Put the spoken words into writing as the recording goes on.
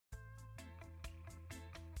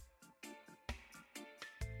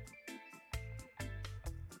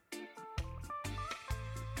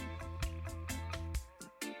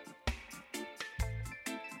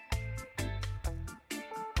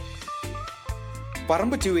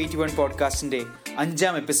പറമ്പ് 281 പോഡ്കാസ്റ്റിന്റെ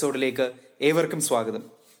 5ാം എപ്പിസോഡിലേക്ക് ഏവർക്കും സ്വാഗതം.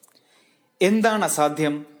 എന്താണ്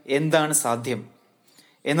അസാധ്യം, എന്താണ് സാധ്യം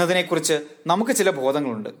എന്നതിനെക്കുറിച്ച് നമുക്ക് ചില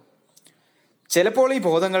ബോധങ്ങളുണ്ട്. ചിലപ്പോൾ ഈ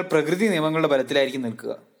ബോധങ്ങൾ പ്രകൃതി നിയമങ്ങളുടെ ബലത്തിലായിരിക്കും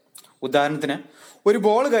നിൽക്കുക. ഉദാഹരണത്തിന്, ഒരു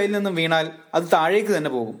ബോൾ കയ്യിൽ നിന്നും വീണാൽ അത് താഴേക്ക്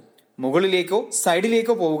തന്നെ പോകും. മുകളിലേക്കോ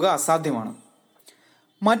സൈഡിലേക്കോ പോവുക അസാധ്യമാണ്.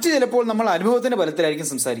 മറ്റു ചിലപ്പോൾ നമ്മൾ അനുഭവത്തിന്റെ ബലത്തിലായിരിക്കും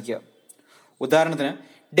സംസാരിക്കുക. ഉദാഹരണത്തിന്,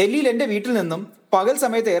 ഡൽഹിയിൽ എൻ്റെ വീട്ടിൽ നിന്നും പകൽ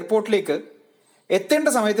സമയത്ത് എയർപോർട്ടിലേക്ക് എത്തേണ്ട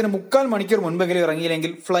സമയത്തിന് 3/4 മണിക്കൂർ മുൻപെങ്കിലും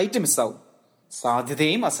ഇറങ്ങിയില്ലെങ്കിൽ ഫ്ലൈറ്റ് മിസ്സാവും.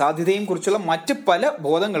 സാധ്യതയും അസാധ്യതയും കുറിച്ചുള്ള മറ്റ് പല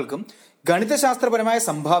ബോധങ്ങൾക്കും ഗണിതശാസ്ത്രപരമായ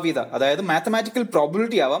സംഭാവ്യത, അതായത് മാത്തമാറ്റിക്കൽ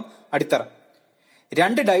പ്രോബിലിറ്റി ആവാം അടിത്തറ.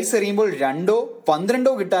 2 ഡൈസ് എറിയുമ്പോൾ 2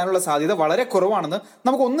 12 കിട്ടാനുള്ള സാധ്യത വളരെ കുറവാണെന്ന്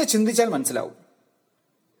നമുക്കൊന്ന് ചിന്തിച്ചാൽ മനസ്സിലാവും.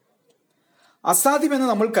 അസാധ്യമെന്ന്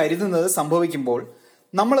നമ്മൾ കരുതുന്നത് സംഭവിക്കുമ്പോൾ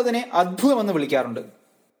നമ്മളതിനെ അത്ഭുതമെന്ന് വിളിക്കാറുണ്ട്.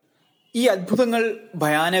 ഈ അത്ഭുതങ്ങൾ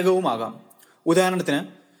ഭയാനകവുമാകാം. ഉദാഹരണത്തിന്,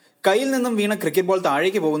 കയ്യിൽ നിന്നും വീണ ക്രിക്കറ്റ് ബോൾ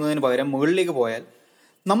താഴേക്ക് പോകുന്നതിന് പകരം മുകളിലേക്ക് പോയാൽ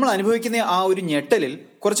നമ്മൾ അനുഭവിക്കുന്ന ആ ഒരു ഞെട്ടലിൽ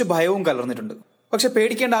കുറച്ച് ഭയവും കലർന്നിട്ടുണ്ട്. പക്ഷെ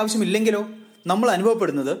പേടിക്കേണ്ട ആവശ്യമില്ലെങ്കിലോ, നമ്മൾ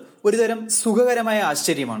അനുഭവപ്പെടുന്നത് ഒരുതരം സുഖകരമായ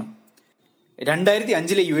ആശ്ചര്യമാണ്.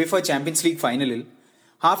 2005 UEFA ചാമ്പ്യൻസ് ലീഗ് ഫൈനലിൽ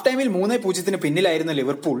ഹാഫ് ടൈമിൽ 3-0 പിന്നിലായിരുന്ന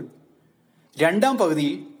ലിവർപൂൾ 2ാം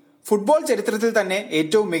പകുതിയിൽ ഫുട്ബോൾ ചരിത്രത്തിൽ തന്നെ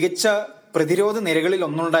ഏറ്റവും മികച്ച പ്രതിരോധ നിരകളിൽ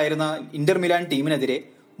ഒന്നുണ്ടായിരുന്ന ഇന്റർ മിലാൻ ടീമിനെതിരെ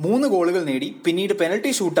 3 ഗോളുകൾ നേടി പിന്നീട്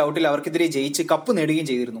പെനൽറ്റി ഷൂട്ടൌട്ടിൽ അവർക്കെതിരെ ജയിച്ച് കപ്പ് നേടുകയും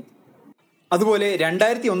ചെയ്തിരുന്നു. അതുപോലെ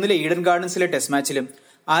 2001 ഈഡൻ ഗാർഡൻസിലെ ടെസ്റ്റ് മാച്ചിലും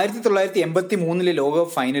 1983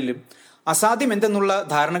 ലോകകപ്പ് ഫൈനലിലും അസാധ്യം എന്തെന്നുള്ള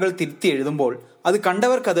ധാരണകൾ തിരുത്തി എഴുതുമ്പോൾ അത്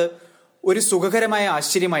കണ്ടവർക്കത് ഒരു സുഖകരമായ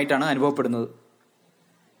ആശ്ചര്യമായിട്ടാണ് അനുഭവപ്പെടുന്നത്.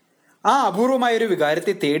 ആ അപൂർവമായ ഒരു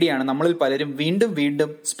വികാരത്തെ തേടിയാണ് നമ്മളിൽ പലരും വീണ്ടും വീണ്ടും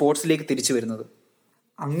സ്പോർട്സിലേക്ക് തിരിച്ചു വരുന്നത്.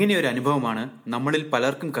 അങ്ങനെ ഒരു അനുഭവമാണ് നമ്മളിൽ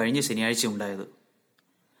പലർക്കും കഴിഞ്ഞ ശനിയാഴ്ച ഉണ്ടായത്.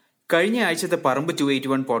 കഴിഞ്ഞ ആഴ്ചത്തെ പറമ്പ്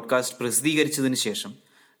 281 പോഡ്കാസ്റ്റ് പ്രസിദ്ധീകരിച്ചതിന് ശേഷം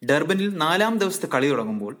ഡർബനിൽ 4ാം ദിവസത്തെ കളി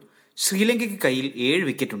തുടങ്ങുമ്പോൾ ശ്രീലങ്കയ്ക്ക് കയ്യിൽ 7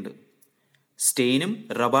 വിക്കറ്റുണ്ട്. സ്റ്റെയിനും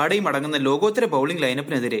റബാഡയും അടങ്ങുന്ന ലോകോത്തര ബൗളിംഗ്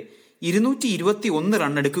ലൈനപ്പിനെതിരെ 221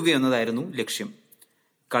 റൺ എടുക്കുകയെന്നതായിരുന്നു ലക്ഷ്യം.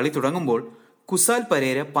 കളി തുടങ്ങുമ്പോൾ കുസാൽ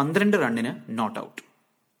പരേര 12 റണ്ണിന് നോട്ട് ഔട്ട്.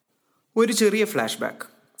 ഒരു ചെറിയ ഫ്ലാഷ് ബാക്ക്.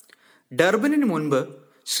 ഡർബനിന് മുൻപ്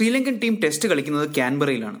ശ്രീലങ്കൻ ടീം ടെസ്റ്റ് കളിക്കുന്നത്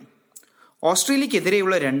ക്യാൻബറയിലാണ്.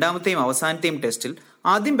 ഓസ്ട്രേലിയക്കെതിരെയുള്ള 2ാമത്തെയും അവസാനത്തെയും ടെസ്റ്റിൽ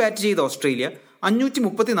ആദ്യം ബാറ്റ് ചെയ്ത ഓസ്ട്രേലിയ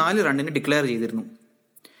 534 റണ്ണിന് ഡിക്ലെയർ ചെയ്തിരുന്നു.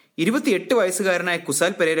 28 വയസ്സുകാരനായ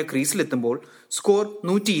Kusal Pereira ക്രീസിലെത്തുമ്പോൾ score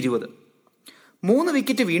 120. 3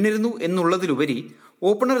 wicket വീണിരുന്നു എന്നുള്ളതിലുപരി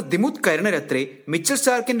opener Dimuth കരുണരത്രെ Mitchell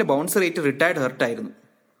സ്റ്റാർക്കിന്റെ bouncer rate retired ഹർട്ടായിരുന്നു.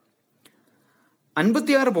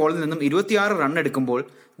 56 ബോളിൽ നിന്നും 26 റൺ എടുക്കുമ്പോൾ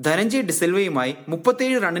ധനഞ്ജയ് ഡിസിൽവയുമായി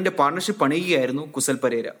 37 റണ്ണിന്റെ പാർട്ണർഷിപ്പ് പണിയുകയായിരുന്നു കുസൽ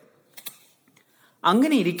പരേര.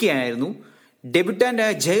 അങ്ങനെ ഇരിക്കെയായിരുന്നു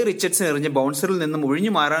ഡെബ്യൂട്ടാന്റായ ജയ് റിച്ചർഡ്സൺ എറിഞ്ഞ ബൗൺസറിൽ നിന്നും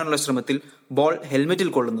ഒഴിഞ്ഞു മാറാനുള്ള ശ്രമത്തിൽ ബോൾ ഹെൽമെറ്റിൽ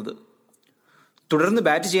കൊള്ളുന്നത്. തുടർന്ന്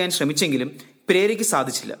ബാറ്റ് ചെയ്യാൻ ശ്രമിച്ചെങ്കിലും പരേരയ്ക്ക്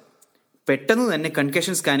സാധിച്ചില്ല. പെട്ടെന്ന് തന്നെ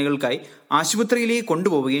കൺകഷൻ സ്കാനുകൾക്കായി ആശുപത്രിയിലേക്ക്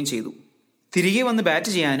കൊണ്ടുപോവുകയും ചെയ്തു. തിരികെ വന്ന് ബാറ്റ്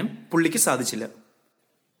ചെയ്യാനും പുള്ളിക്ക് സാധിച്ചില്ല.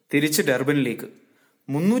 തിരിച്ച് ഡർബനിലേക്ക്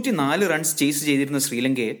 304 റൺസ് ചേസ് ചെയ്തിരുന്ന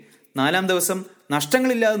ശ്രീലങ്കയെ 4ാം ദിവസം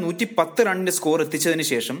നഷ്ടങ്ങളില്ലാതെ 110 റണ്ണിന്റെ സ്കോർ എത്തിച്ചതിന്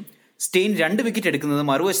ശേഷം സ്റ്റെയിൻ 2 വിക്കറ്റ് എടുക്കുന്നത്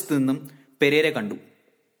മറുവശത്ത് നിന്നും പെരേര കണ്ടു.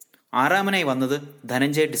 6ാമനായി വന്നത്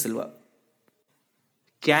ധനഞ്ജയ് ഡിസിൽവ.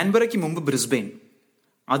 ക്യാൻബറയ്ക്ക് മുമ്പ് ബ്രിസ്ബെയിൻ,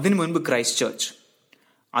 അതിനു മുൻപ് ക്രൈസ്റ്റ് ചർച്ച്,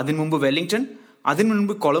 അതിനു മുമ്പ് വെല്ലിംഗ്ടൺ, അതിനു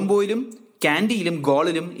മുൻപ് കൊളംബോയിലും കാൻഡിയിലും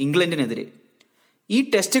ഗോളിലും ഇംഗ്ലണ്ടിനെതിരെ. ഈ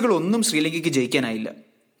ടെസ്റ്റുകളൊന്നും ശ്രീലങ്കയ്ക്ക് ജയിക്കാനായില്ല.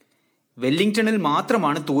 വെല്ലിംഗ്ടണിൽ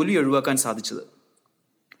മാത്രമാണ് തോൽവി ഒഴിവാക്കാൻ സാധിച്ചത്.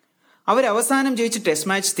 അവരവസാനം ജയിച്ച് ടെസ്റ്റ്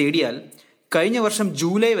മാച്ച് തേടിയാൽ കഴിഞ്ഞ വർഷം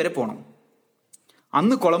ജൂലൈ വരെ പോണം.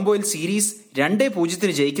 അന്ന് കൊളംബോയിൽ സീരീസ്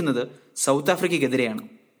 2-0 ജയിക്കുന്നത് സൗത്ത് ആഫ്രിക്കയ്ക്കെതിരെയാണ്.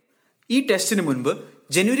 ഈ ടെസ്റ്റിന് മുൻപ്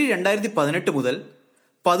ജനുവരി 2018 മുതൽ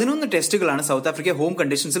 11 ടെസ്റ്റുകളാണ് സൗത്ത് ആഫ്രിക്ക ഹോം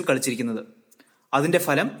കണ്ടീഷൻസിൽ കളിച്ചിരിക്കുന്നത്. അതിന്റെ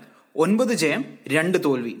ഫലം 9 ജയം 2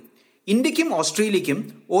 തോൽവി. ഇന്ത്യക്കും ഓസ്ട്രേലിയയ്ക്കും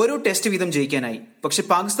ഓരോ ടെസ്റ്റ് വീതം ജയിക്കാനായി. പക്ഷെ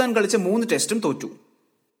പാകിസ്ഥാൻ കളിച്ച 3 ടെസ്റ്റും തോറ്റു.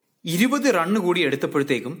 20 റണ്ണ് കൂടി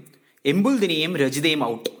എടുത്തപ്പോഴത്തേക്കും എംബുൽ ദിനിയും രജിതയും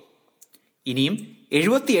ഔട്ട്. ഇനിയും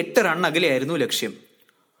 78 റൺ അകലെയായിരുന്നു ലക്ഷ്യം.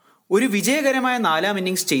 ഒരു വിജയകരമായ 4ാം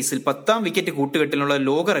ഇന്നിംഗ്സ് ചേസിൽ 10ാം വിക്കറ്റ് കൂട്ടുകെട്ടിലുള്ള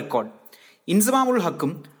ലോക റെക്കോർഡ് ഇൻസമാമുൽ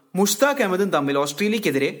ഹക്കും മുഷ്താഖ് അഹമ്മദും തമ്മിൽ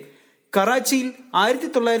ഓസ്ട്രേലിയക്കെതിരെ കറാച്ചിയിൽ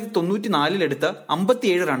 1994 എടുത്ത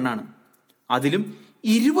 57 റണ്ണാണ്. അതിലും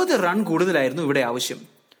 20 റൺ കൂടുതലായിരുന്നു ഇവിടെ ആവശ്യം.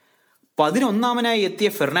 11ാമനായി എത്തിയ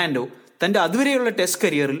ഫെർണാൻഡോ തന്റെ അതുവരെയുള്ള ടെസ്റ്റ്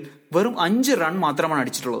കരിയറിൽ വെറും 5 റൺ മാത്രമാണ്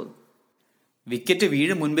അടിച്ചിട്ടുള്ളത്. വിക്കറ്റ്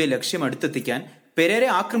വീഴും മുൻപേ ലക്ഷ്യം അടുത്തെത്തിക്കാൻ പെരേര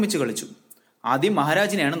ആക്രമിച്ചു കളിച്ചു. ആദ്യം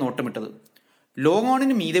മഹാരാജിനെയാണ് നോട്ടമിട്ടത്. ലോങ്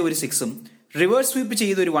ഓണിന് മീതെ ഒരു 6ഉം റിവേഴ്സ് സ്വീപ്പ്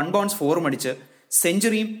ചെയ്ത് ഒരു 1 ബൗൺസ് 4ഉം അടിച്ച്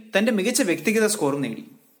സെഞ്ചുറിയും തന്റെ മികച്ച വ്യക്തിഗത സ്കോറും നേടി.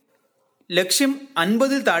 ലക്ഷ്യം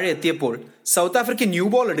 50 താഴെ എത്തിയപ്പോൾ സൗത്ത് ആഫ്രിക്ക ന്യൂ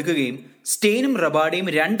ബോൾ എടുക്കുകയും സ്റ്റെയിനും റബാഡയും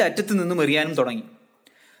 2 അറ്റത്ത് നിന്നും എറിയാനും തുടങ്ങി.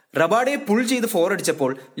 റബാഡയെ പുൾ ചെയ്ത് 4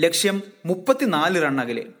 അടിച്ചപ്പോൾ ലക്ഷ്യം 34 റൺ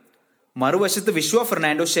അകലെ. മറുവശത്ത് വിശ്വ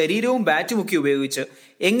ഫെർണാണ്ടോ ശരീരവും ബാറ്റുമൊക്കെ ഉപയോഗിച്ച്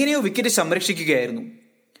എങ്ങനെയോ വിക്കറ്റ് സംരക്ഷിക്കുകയായിരുന്നു.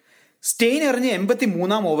 സ്റ്റെയിൻ എറിഞ്ഞ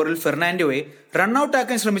 83-ാം ഓവറിൽ ഫെർണാണ്ടോയെ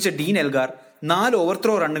റണ്ണൌട്ടാക്കാൻ ശ്രമിച്ച ഡീൻ എൽഗാർ 4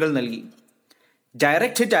 ഓവർത്രോ റണ്ണുകൾ നൽകി.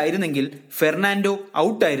 ഡയറക്റ്റ് ഹിറ്റ് ആയിരുന്നെങ്കിൽ ഫെർണാണ്ടോ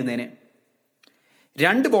ഔട്ടായിരുന്നേനെ.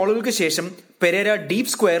 2 ബോളുകൾക്ക് ശേഷം പെരേര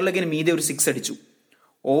ഡീപ് സ്ക്വയർ ലെഗിന് മീതെ ഒരു 6 അടിച്ചു.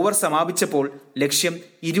 ഓവർ സമാപിച്ചപ്പോൾ ലക്ഷ്യം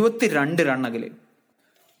 22 റൺ അകലെ.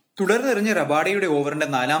 തുടർന്നെറിഞ്ഞ റബാഡയുടെ ഓവറിന്റെ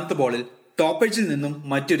 4ാമത്തെ ബോളിൽ ടോപ്പ് എഡ്ജിൽ നിന്നും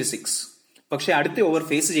മറ്റൊരു 6. പക്ഷെ അടുത്ത ഓവർ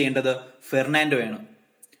ഫേസ് ചെയ്യേണ്ടത് ഫെർണാണ്ടോയാണ്.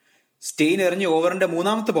 സ്റ്റെയിൻ എറിഞ്ഞ ഓവറിന്റെ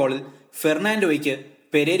 3ാമത്തെ ബോളിൽ ഫെർണാണ്ടോയ്ക്ക്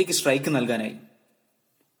പെരേരയ്ക്ക് സ്ട്രൈക്ക് നൽകാനായി.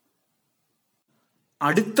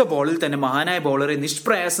 അടുത്ത ബോളിൽ തന്നെ മഹാനായ ബോളറെ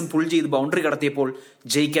നിഷ്പ്രയാസം പുൾ ചെയ്ത് ബൗണ്ടറി കടത്തിയപ്പോൾ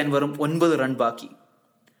ജയിക്കാൻ വെറും 9 റൺ ബാക്കി.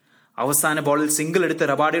 അവസാന ബോളിൽ സിംഗിൾ എടുത്ത്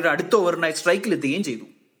റബാഡയുടെ അടുത്ത ഓവറിനായി സ്ട്രൈക്കിലെത്തുകയും ചെയ്തു.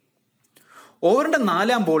 ഓവറിന്റെ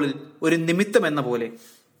 4ാം ബോളിൽ ഒരു നിമിത്തം എന്ന പോലെ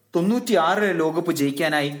 96 ലോകകപ്പ്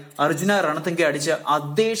ജയിക്കാനായി അർജുന രണത്തങ്ക അടിച്ച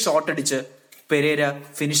അതേ ഷോട്ട് അടിച്ച് പെരേര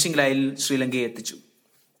ഫിനിഷിംഗ് ലൈനിൽ ശ്രീലങ്കയെ എത്തിച്ചു.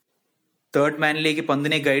 തേർഡ് മാനിലേക്ക്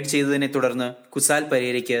പന്തിനെ ഗൈഡ് ചെയ്തതിനെ തുടർന്ന് കുസാൽ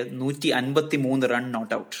പെരേരയ്ക്ക് 153 run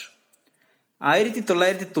not out.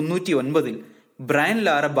 1999 Brian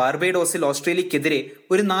Lara ബാർബേഡോസിൽ ഓസ്ട്രേലിയക്കെതിരെ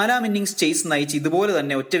ഒരു 4ാം ഇന്നിംഗ്സ് ചേസ് നയിച്ച് ഇതുപോലെ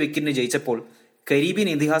തന്നെ ഒറ്റ വിക്കറ്റിന് ജയിച്ചപ്പോൾ കരീബിയൻ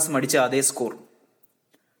ഇതിഹാസം അടിച്ച അതേ സ്കോർ.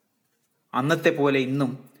 അന്നത്തെ പോലെ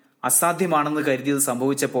ഇന്നും അസാധ്യമാണെന്ന് കരുതിയത്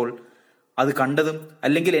സംഭവിച്ചപ്പോൾ അത് കണ്ടതും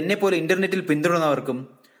അല്ലെങ്കിൽ എന്നെ പോലെ ഇന്റർനെറ്റിൽ പിന്തുടർന്നവർക്കും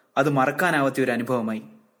അത് മറക്കാനാവാത്ത ഒരു അനുഭവമായി.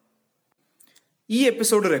 ഈ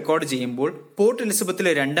എപ്പിസോഡ് റെക്കോർഡ് ചെയ്യുമ്പോൾ പോർട്ട്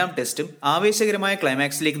എലിസബത്തിലെ 2ാം ടെസ്റ്റും ആവേശകരമായ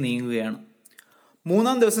ക്ലൈമാക്സിലേക്ക് നീങ്ങുകയാണ്.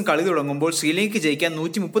 3ാം ദിവസം കളി തുടങ്ങുമ്പോൾ ശ്രീലങ്കയ്ക്ക് ജയിക്കാൻ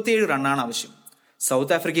 137 റണ്ണാണ് ആവശ്യം.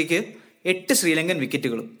 സൗത്ത് ആഫ്രിക്കയ്ക്ക് 8 ശ്രീലങ്കൻ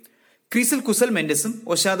വിക്കറ്റുകളും. ക്രീസിൽ കുസൽ മെൻഡസും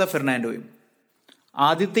ഒഷാദ ഫെർണാണ്ടോയും.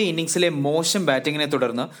 ആദ്യത്തെ ഇന്നിംഗ്സിലെ മോശം ബാറ്റിങ്ങിനെ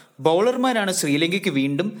തുടർന്ന് ബൗളർമാരാണ് ശ്രീലങ്കയ്ക്ക്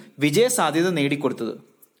വീണ്ടും വിജയ സാധ്യത നേടിക്കൊടുത്തത്.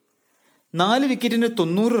 4 വിക്കറ്റിന്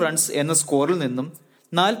 90 റൺസ് എന്ന സ്കോറിൽ നിന്നും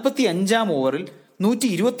 45-ാം ഓവറിൽ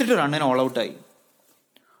 128 റണ്ണിന് ഓൾ ഔട്ടായി.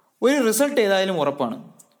 ഒരു റിസൾട്ട് ഏതായാലും ഉറപ്പാണ്.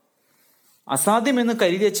 അസാധ്യമെന്ന്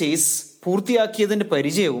കരുതിയ ചേസ് പൂർത്തിയാക്കിയതിന്റെ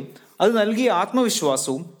പരിചയവും അത് നൽകിയ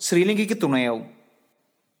ആത്മവിശ്വാസവും ശ്രീലങ്കയ്ക്ക് തുണയാവും.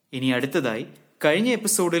 ഇനി അടുത്തതായി കഴിഞ്ഞ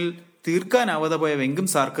എപ്പിസോഡിൽ തീർക്കാനാവാതെ പോയ വെങ്കും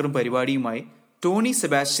സാർക്കറും പരിപാടിയുമായി ടോണി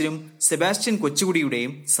സെബാസ്റ്റ്യൻ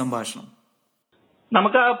കൊച്ചുകുടിയുടെയും സംഭാഷണം.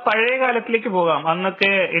 നമുക്ക് ആ പഴയ കാലത്തിലേക്ക് പോകാം.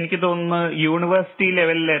 അന്നൊക്കെ എനിക്ക് തോന്നുന്നു യൂണിവേഴ്സിറ്റി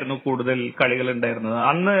ലെവലിലായിരുന്നു കൂടുതൽ കളികൾ ഉണ്ടായിരുന്നത്.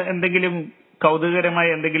 അന്ന് എന്തെങ്കിലും കൗതുകകരമായ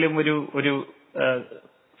എന്തെങ്കിലും ഒരു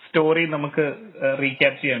സ്റ്റോറി നമുക്ക്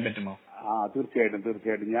റീക്യാപ്പ് ചെയ്യാൻ പറ്റുമോ? തീർച്ചയായിട്ടും.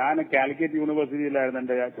 ഞാൻ കാലിക്കറ്റ് യൂണിവേഴ്സിറ്റിയിലായിരുന്നു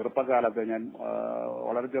എന്റെ ചെറുപ്പകാലത്ത്. ഞാൻ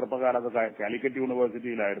വളരെ ചെറുപ്പകാലത്ത് കാലിക്കറ്റ്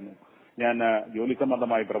യൂണിവേഴ്സിറ്റിയിലായിരുന്നു ഞാൻ ജോലി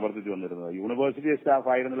സംബന്ധമായി പ്രവർത്തിച്ചു വന്നിരുന്നത്. യൂണിവേഴ്സിറ്റി സ്റ്റാഫ്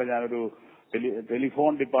ആയിരുന്നില്ല, ഞാനൊരു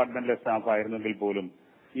ടെലിഫോൺ ഡിപ്പാർട്ട്മെന്റിലെ സ്റ്റാഫ് ആയിരുന്നെങ്കിൽ പോലും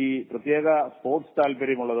ഈ പ്രത്യേക സ്പോർട്സ്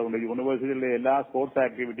താല്പര്യമുള്ളതുകൊണ്ട് യൂണിവേഴ്സിറ്റിയിലെ എല്ലാ സ്പോർട്സ്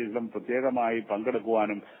ആക്ടിവിറ്റീസിലും പ്രത്യേകമായി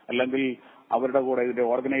പങ്കെടുക്കുവാനും അല്ലെങ്കിൽ അവരുടെ കൂടെ ഇതിന്റെ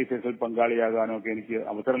ഓർഗനൈസേഷനിൽ പങ്കാളിയാകാനും ഒക്കെ എനിക്ക്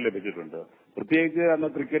അവസരം ലഭിച്ചിട്ടുണ്ട്. പ്രത്യേകിച്ച് അന്ന്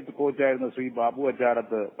ക്രിക്കറ്റ് കോച്ചായിരുന്ന ശ്രീ ബാബു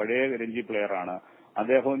അച്ചാരത്ത്, പഴയ രഞ്ജി പ്ലെയറാണ്.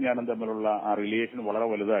 അദ്ദേഹവും ഞാനും തമ്മിലുള്ള ആ റിലേഷൻ വളരെ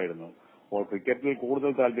വലുതായിരുന്നു. അപ്പോൾ ക്രിക്കറ്റിൽ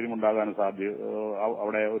കൂടുതൽ താല്പര്യമുണ്ടാകാൻ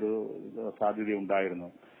അവിടെ ഒരു സാധ്യതയുണ്ടായിരുന്നു.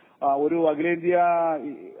 ഒരു അഖിലേന്ത്യാ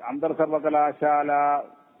അന്തർ സർവകലാശാല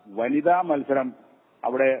വനിതാ മത്സരം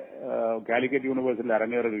അവിടെ കാലിക്കറ്റ് യൂണിവേഴ്സിറ്റിയിൽ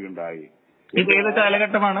അരങ്ങേറുകയുണ്ടായി. ഇത് ഏത്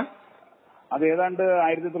കാലഘട്ടമാണ്? അത് ഏതാണ്ട്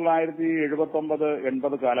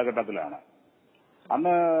 1979-80 കാലഘട്ടത്തിലാണ്.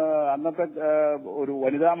 അന്നത്തെ ഒരു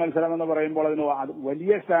വനിതാ മത്സരം എന്ന് പറയുമ്പോൾ അതിന്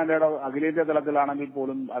വലിയ സ്റ്റാൻഡേർഡ് അഖിലേന്ത്യാ തലത്തിലാണെങ്കിൽ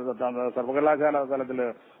പോലും സർവകലാശാല തലത്തിൽ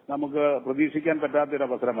നമുക്ക് പ്രതീക്ഷിക്കാൻ പറ്റാത്തൊരു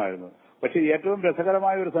അവസരമായിരുന്നു. പക്ഷെ ഏറ്റവും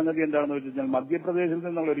രസകരമായ ഒരു സംഗതി എന്താണെന്ന് വെച്ച് കഴിഞ്ഞാൽ മധ്യപ്രദേശിൽ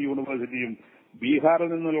നിന്നുള്ള ഒരു യൂണിവേഴ്സിറ്റിയും ബീഹാറിൽ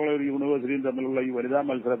നിന്നുള്ള ഒരു യൂണിവേഴ്സിറ്റിയും തമ്മിലുള്ള ഈ വനിതാ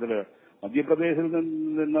മത്സരത്തിൽ മധ്യപ്രദേശിൽ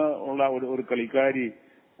നിന്ന് ഉള്ള ഒരു കളിക്കാരി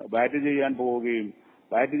ബാറ്റ് ചെയ്യാൻ പോവുകയും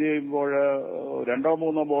ബാറ്റ് ചെയ്യുമ്പോൾ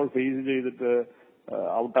 2-3 ബോൾ ഫേസ് ചെയ്തിട്ട്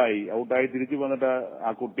ഔട്ടായി തിരിച്ചു വന്നിട്ട് ആ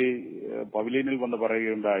കുട്ടി പവലിയനിൽ വന്ന്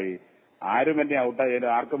പറയുകയുണ്ടായി,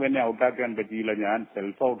 ആർക്കും എന്നെ ഔട്ടാക്കാൻ പറ്റിയില്ല, ഞാൻ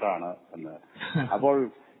സെൽഫ് ഔട്ടാണ് എന്ന്. അപ്പോൾ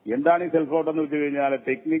എന്താണ് ഈ സെൽഫ് ഔട്ട് എന്ന് വെച്ച് കഴിഞ്ഞാൽ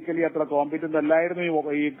ടെക്നിക്കലി അത്ര കോമ്പറ്റന്റ് അല്ലായിരുന്നു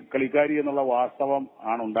ഈ കളിക്കാരി എന്നുള്ള വാസ്തവം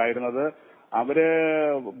ആണ് ഉണ്ടായിരുന്നത്. അവര്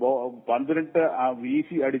പന്തിനിട്ട്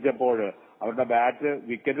വീശി അടിച്ചപ്പോൾ അവരുടെ ബാറ്റ്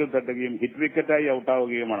വിക്കറ്റിൽ തട്ടുകയും ഹിറ്റ് വിക്കറ്റായി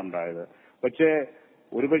ഔട്ടാവുകയുമാണ് ഉണ്ടായത്. പക്ഷേ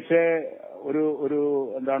ഒരുപക്ഷെ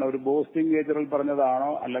ഒരു ബോസ്റ്റിംഗ് നേച്ചറിൽ പറഞ്ഞതാണോ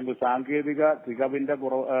അല്ലെങ്കിൽ സാങ്കേതിക തികവിന്റെ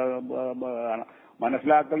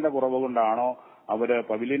മനസ്സിലാക്കലിന്റെ കുറവ് കൊണ്ടാണോ അവര്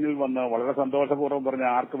പവിലിയനിൽ വന്ന് വളരെ സന്തോഷപൂർവ്വം പറഞ്ഞ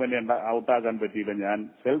ആർക്കും എന്നെ ഔട്ടാക്കാൻ പറ്റിയില്ല, ഞാൻ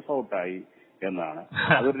സെൽഫ് ഔട്ടായി എന്നാണ്.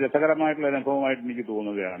 അതൊരു രസകരമായിട്ടുള്ള അനുഭവമായിട്ട് എനിക്ക്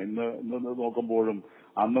തോന്നുകയാണ്. ഇന്ന് നോക്കുമ്പോഴും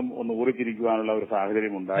അന്നും ഒന്ന് ഊറിച്ചിരിക്കുവാനുള്ള ഒരു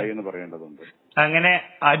സാഹചര്യം ഉണ്ടായി എന്ന് പറയേണ്ടതുണ്ട്. അങ്ങനെ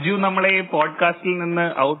അജു നമ്മളെ ഈ പോഡ്കാസ്റ്റിൽ നിന്ന്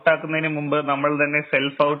ഔട്ടാക്കുന്നതിന് മുമ്പ് നമ്മൾ തന്നെ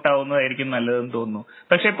സെൽഫ് ഔട്ട് ആവുന്നതായിരിക്കും നല്ലതെന്ന് തോന്നുന്നു.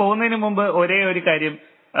 പക്ഷെ പോകുന്നതിന് മുമ്പ് ഒരേ ഒരു കാര്യം,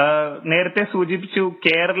 നേരത്തെ സൂചിപ്പിച്ചു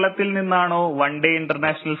കേരളത്തിൽ നിന്നാണോ വൺ ഡേ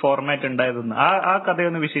ഇന്റർനാഷണൽ ഫോർമാറ്റ് ഉണ്ടായതെന്ന്. ആ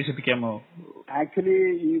കഥയൊന്ന് വിശേഷിപ്പിക്കാമോ? ആക്ച്വലി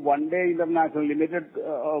ഈ one day international limited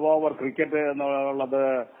over cricket എന്നുള്ളത്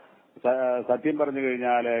സത്യം പറഞ്ഞു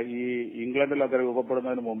കഴിഞ്ഞാൽ ഈ ഇംഗ്ലണ്ടിലൊക്കെ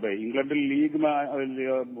രൂപപ്പെടുന്നതിന് മുമ്പേ, ഇംഗ്ലണ്ടിൽ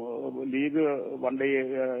ലീഗ് വൺ ഡേ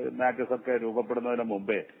മാച്ചസ് ഒക്കെ രൂപപ്പെടുന്നതിന്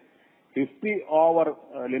മുമ്പേ 50 ഓവർ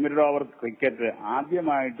ലിമിറ്റഡ് ഓവർ ക്രിക്കറ്റ്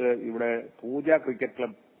ആദ്യമായിട്ട് ഇവിടെ പൂജ ക്രിക്കറ്റ്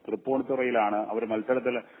ക്ലബ് തൃപ്പൂണിത്തുറയിലാണ്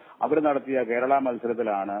അവർ നടത്തിയ കേരള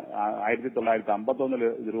മത്സരത്തിലാണ് 1951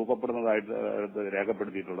 ഇത് രൂപപ്പെടുന്നതായിട്ട്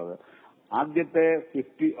രേഖപ്പെടുത്തിയിട്ടുള്ളത്. ആദ്യത്തെ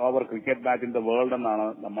 50 over cricket match in the world എന്നാണ്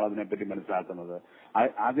നമ്മൾ അതിനെപ്പറ്റി മനസ്സിലാക്കുന്നത്.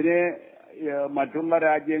 അതിനെ മറ്റുള്ള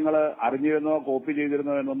രാജ്യങ്ങൾ അറിഞ്ഞിരുന്നോ കോപ്പി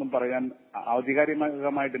ചെയ്തിരുന്നോ എന്നൊന്നും പറയാൻ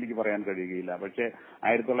ഔദ്യോഗികമായിട്ട് എനിക്ക് പറയാൻ കഴിയുകയില്ല. പക്ഷേ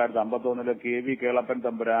 1951 KV കേളപ്പൻ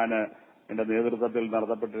തമ്പുരാന് എന്റെ നേതൃത്വത്തിൽ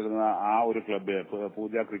നടത്തപ്പെട്ടിരുന്ന ആ ഒരു ക്ലബ്ബ്,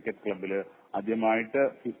 പൂജ ക്രിക്കറ്റ് ക്ലബ്ബില് ആദ്യമായിട്ട്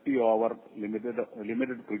 50 ഓവർ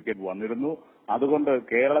ലിമിറ്റഡ് ക്രിക്കറ്റ് വന്നിരുന്നു. അതുകൊണ്ട്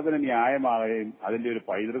കേരളത്തിന് ന്യായമാവുകയും അതിന്റെ ഒരു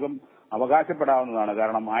പൈതൃകം അവകാശപ്പെടാവുന്നതാണ്.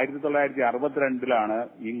 കാരണം 1962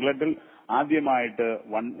 ഇംഗ്ലണ്ടിൽ ആദ്യമായിട്ട്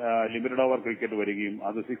ലിമിറ്റഡ് ഓവർ ക്രിക്കറ്റ് വരികയും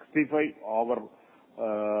അത് 65 ഓവർ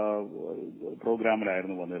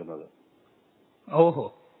പ്രോഗ്രാമിലായിരുന്നു വന്നിരുന്നത്. ഓഹോ,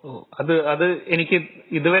 അത് എനിക്ക്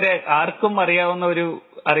ഇതുവരെ ആർക്കും അറിയാവുന്ന ഒരു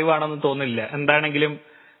അറിവാണെന്ന് തോന്നില്ല. എന്താണെങ്കിലും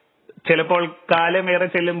ചിലപ്പോൾ കാലമേറെ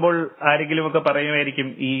ചെല്ലുമ്പോൾ ആരെങ്കിലും ഒക്കെ പറയുമായിരിക്കും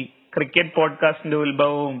ഈ ക്രിക്കറ്റ് പോഡ്കാസ്റ്റിന്റെ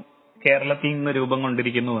ഉത്ഭവവും കേരളത്തിൽ നിന്ന് രൂപം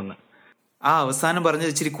കൊണ്ടിരിക്കുന്നുവെന്ന്. ആ അവസാനം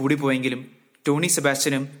പറഞ്ഞത് ഇച്ചിരി കൂടിപ്പോയെങ്കിലും ടോണി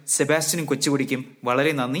സെബാസ്റ്റ്യനും കൊച്ചുകുടിക്കും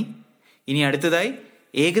വളരെ നന്ദി. ഇനി അടുത്തതായി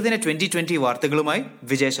ഏകദിന 2020 വാർത്തകളുമായി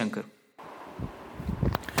വിജയശങ്കർ.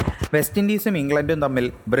 വെസ്റ്റ് ഇൻഡീസും ഇംഗ്ലണ്ടും തമ്മിൽ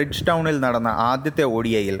ബ്രിഡ്ജ് ടൗണിൽ നടന്ന ആദ്യത്തെ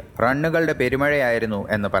ODIയിൽ റണ്ണുകളുടെ പെരുമഴയായിരുന്നു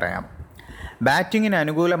എന്ന് പറയാം. ബാറ്റിങ്ങിന്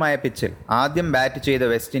അനുകൂലമായ പിച്ചിൽ ആദ്യം ബാറ്റ് ചെയ്ത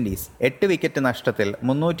വെസ്റ്റ് ഇൻഡീസ് 8 വിക്കറ്റ് നഷ്ടത്തിൽ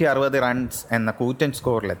 360 റൺസ് എന്ന കൂറ്റൻ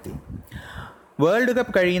സ്കോറിലെത്തി. വേൾഡ്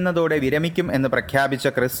കപ്പ് കഴിയുന്നതോടെ വിരമിക്കും എന്ന് പ്രഖ്യാപിച്ച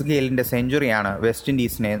ക്രിസ് ഗെയിലിന്റെ സെഞ്ചുറിയാണ് വെസ്റ്റ്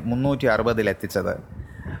ഇൻഡീസിനെ 360-ലെത്തിച്ചത്.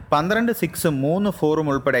 12 സിക്സും 3 4ഉം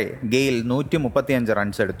ഉൾപ്പെടെ ഗെയിൽ 135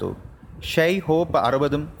 റൺസ് എടുത്തു. Shey hope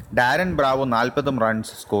 60ഉം Darren Bravo 40ഉം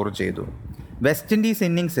runs score ചെയ്തു. വെസ്റ്റ് ഇൻഡീസ്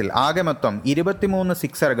ഇന്നിംഗ്സിൽ ആകെ മൊത്തം 23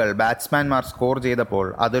 സിക്സറുകൾ ബാറ്റ്സ്മാൻമാർ സ്കോർ ചെയ്തപ്പോൾ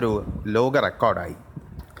അതൊരു ലോക റെക്കോർഡായി.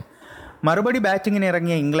 മറുപടി ബാറ്റിങ്ങിന്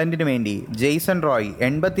ഇറങ്ങിയ ഇംഗ്ലണ്ടിനു വേണ്ടി ജെയ്സൺ റോയ്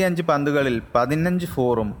 85 പന്തുകളിൽ 15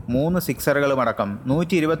 4ഉം 3 സിക്സറുകളുമടക്കം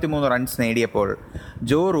 123 റൺസ് നേടിയപ്പോൾ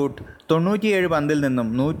ജോ റൂട്ട് 97 പന്തിൽ നിന്നും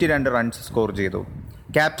 102 റൺസ് സ്കോർ ചെയ്തു.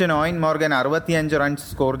 Captain Eoin Morgan 65 runs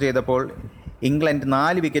score ചെയ്തപ്പോൾ ഇംഗ്ലണ്ട്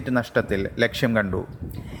 4 വിക്കറ്റ് നഷ്ടത്തിൽ ലക്ഷ്യം കണ്ടു.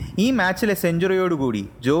 ഈ മാച്ചിലെ സെഞ്ചുറിയോടുകൂടി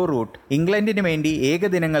ജോ റൂട്ട് ഇംഗ്ലണ്ടിന് വേണ്ടി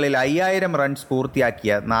ഏകദിനങ്ങളിൽ 5000 റൺസ്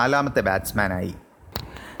പൂർത്തിയാക്കിയ 4ാമത്തെ ബാറ്റ്സ്മാനായി.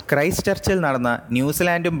 ക്രൈസ്റ്റ് ചർച്ചിൽ നടന്ന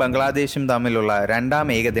ന്യൂസിലാൻഡും ബംഗ്ലാദേശും തമ്മിലുള്ള 2ാം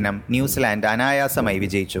ഏകദിനം ന്യൂസിലാൻഡ് അനായാസമായി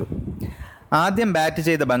വിജയിച്ചു. ആദ്യം ബാറ്റ്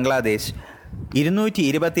ചെയ്ത ബംഗ്ലാദേശ്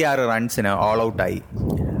 226 റൺസിന് ഓൾ ഔട്ടായി.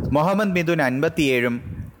 മുഹമ്മദ് മിഥുൻ 57ഉം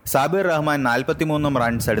സാബിർ റഹ്മാൻ 43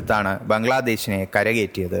 റൺസ് എടുത്താണ് ബംഗ്ലാദേശിനെ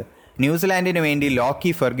കരകയറ്റിയത്. ന്യൂസിലാൻഡിന് വേണ്ടി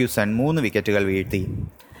ലോക്കി ഫെർഗ്യൂസൺ 3 വിക്കറ്റുകൾ വീഴ്ത്തി.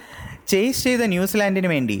 ചേസ് ചെയ്ത ന്യൂസിലാൻഡിന്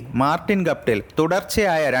വേണ്ടി മാർട്ടിൻ ഗപ്റ്റിൽ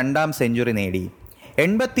തുടർച്ചയായ 2ാം സെഞ്ചുറി നേടി.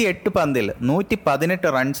 88 പന്തിൽ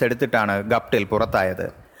 118 റൺസ് എടുത്തിട്ടാണ് ഗപ്റ്റിൽ പുറത്തായത്.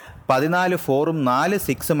 14 4ഉം 4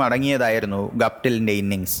 6ഉം അടങ്ങിയതായിരുന്നു ഗപ്റ്റിലിന്റെ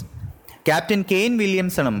ഇന്നിംഗ്സ്. ക്യാപ്റ്റൻ കെയ്ൻ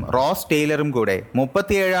വില്യംസണും റോസ് ടെയ്ലറും കൂടെ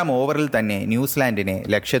 37ാം ഓവറിൽ തന്നെ ന്യൂസിലാൻഡിനെ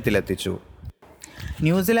ലക്ഷ്യത്തിലെത്തിച്ചു.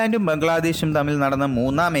 ന്യൂസിലാൻഡും ബംഗ്ലാദേശും തമ്മിൽ നടന്ന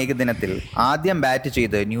 3ാം ഏകദിനത്തിൽ ആദ്യം ബാറ്റ്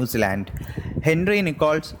ചെയ്ത് New Zealand Henry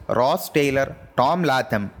Nichols, rose Taylor, Tom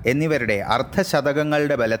ലാത്തം എന്നിവരുടെ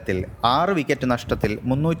അർദ്ധശതകങ്ങളുടെ ബലത്തിൽ 6 വിക്കറ്റ് നഷ്ടത്തിൽ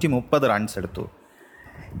 330 റൺസ് എടുത്തു.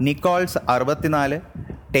 നിക്കോൾസ് 64,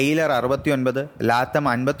 ടെയ്ലർ 69, ലാത്തം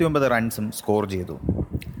 59 റൺസും സ്കോർ ചെയ്തു.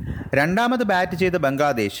 രണ്ടാമത് ബാറ്റ് ചെയ്ത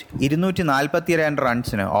ബംഗ്ലാദേശ് 242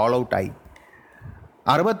 റൺസിന് ഓൾ ഔട്ടായി.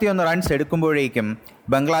 61 റൺസ് എടുക്കുമ്പോഴേക്കും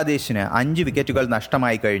ബംഗ്ലാദേശിന് 5 വിക്കറ്റുകൾ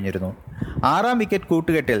നഷ്ടമായി കഴിഞ്ഞിരുന്നു. 6ാം വിക്കറ്റ്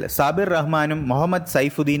കൂട്ടുകെട്ടിൽ സാബിർ റഹ്മാനും മുഹമ്മദ്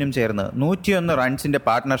സൈഫുദ്ദീനും ചേർന്ന് 101 റൺസിന്റെ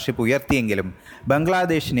പാർട്ട്ണർഷിപ്പ് ഉയർത്തിയെങ്കിലും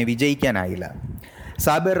ബംഗ്ലാദേശിന് വിജയിക്കാനായില്ല.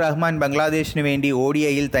 സാബിർ റഹ്മാൻ ബംഗ്ലാദേശിന് വേണ്ടി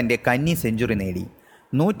ODIയിൽ തന്റെ കന്നി സെഞ്ചുറി നേടി.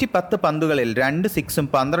 110 പന്തുകളിൽ 2 6ഉം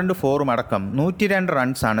 12 4ഉം അടക്കം 102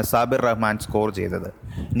 റൺസാണ് സാബിർ റഹ്മാൻ സ്കോർ ചെയ്തത്.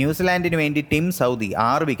 ന്യൂസിലാൻഡിന് വേണ്ടി ടിം സൗദി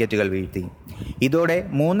 6 വിക്കറ്റുകൾ വീഴ്ത്തി. ഇതോടെ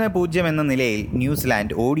 3-0 എന്ന നിലയിൽ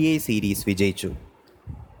ന്യൂസിലാൻഡ് ODI സീരീസ് വിജയിച്ചു.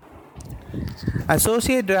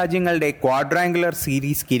 അസോസിയേറ്റ് രാജ്യങ്ങളുടെ ക്വാഡ്രാങ്കുലർ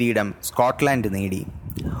സീരീസ് കിരീടം സ്കോട്ട്ലാൻഡ് നേടി.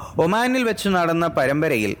 ഒമാനിൽ വെച്ച് നടന്ന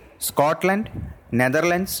പരമ്പരയിൽ സ്കോട്ട്ലൻഡ്,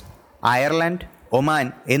 നെതർലൻഡ്സ്, അയർലൻഡ്, ഒമാൻ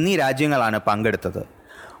എന്നീ രാജ്യങ്ങളാണ് പങ്കെടുത്തത്.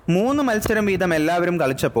 3 മത്സരം വീതം എല്ലാവരും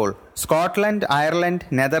കളിച്ചപ്പോൾ സ്കോട്ട്ലൻഡ്, അയർലൻഡ്,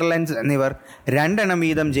 നെതർലൻഡ്സ് എന്നിവർ 2 എണ്ണം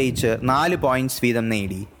വീതം ജയിച്ച് 4 പോയിന്റ്സ് വീതം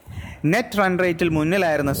നേടി. നെറ്റ് റൺ റേറ്റിൽ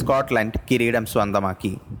മുന്നിലായിരുന്ന സ്കോട്ട്ലൻഡ് കിരീടം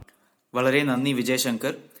സ്വന്തമാക്കി. വളരെ നന്ദി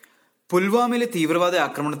വിജയശങ്കർ. പുൽവാമയിലെ തീവ്രവാദ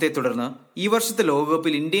ആക്രമണത്തെ തുടർന്ന് ഈ വർഷത്തെ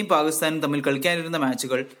ലോകകപ്പിൽ ഇന്ത്യയും പാകിസ്ഥാനും തമ്മിൽ കളിക്കാനിരുന്ന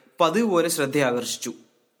മാച്ചുകൾ പതിവ് പോലെ ശ്രദ്ധയാകർഷിച്ചു.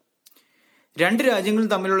 2 രാജ്യങ്ങളും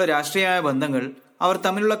തമ്മിലുള്ള രാഷ്ട്രീയമായ ബന്ധങ്ങൾ അവർ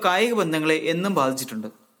തമ്മിലുള്ള കായിക ബന്ധങ്ങളെ എന്നും ബാധിച്ചിട്ടുണ്ട്.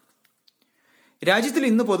 രാജ്യത്തിൽ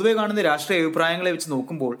ഇന്ന് പൊതുവെ കാണുന്ന രാഷ്ട്രീയ അഭിപ്രായങ്ങളെ വെച്ച്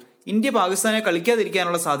നോക്കുമ്പോൾ ഇന്ത്യ പാകിസ്ഥാനെ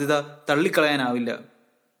കളിക്കാതിരിക്കാനുള്ള സാധ്യത തള്ളിക്കളയാനാവില്ല.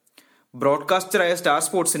 ബ്രോഡ്കാസ്റ്ററായ സ്റ്റാർ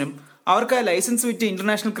സ്പോർട്സിനും അവർക്കായ ലൈസൻസ് വിറ്റ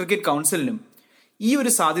ഇന്റർനാഷണൽ ക്രിക്കറ്റ് കൗൺസിലിനും ഈ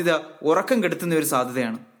ഒരു സാധ്യത ഉറക്കം കെടുത്തുന്ന ഒരു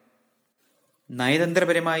സാധ്യതയാണ്.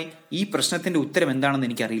 നയതന്ത്രപരമായി ഈ പ്രശ്നത്തിന്റെ ഉത്തരം എന്താണെന്ന്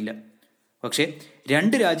എനിക്കറിയില്ല. പക്ഷേ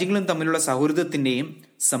 2 രാജ്യങ്ങളും തമ്മിലുള്ള സൗഹൃദത്തിന്റെയും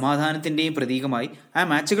സമാധാനത്തിന്റെയും പ്രതീകമായി ആ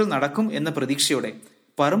മാച്ചുകൾ നടക്കും എന്ന പ്രതീക്ഷയോടെ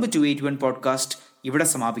പറമ്പ് 281 പോഡ്കാസ്റ്റ് ഇവിടെ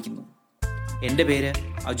സമാപിക്കുന്നു. എൻ്റെ പേര്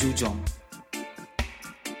അജു ജോൺ.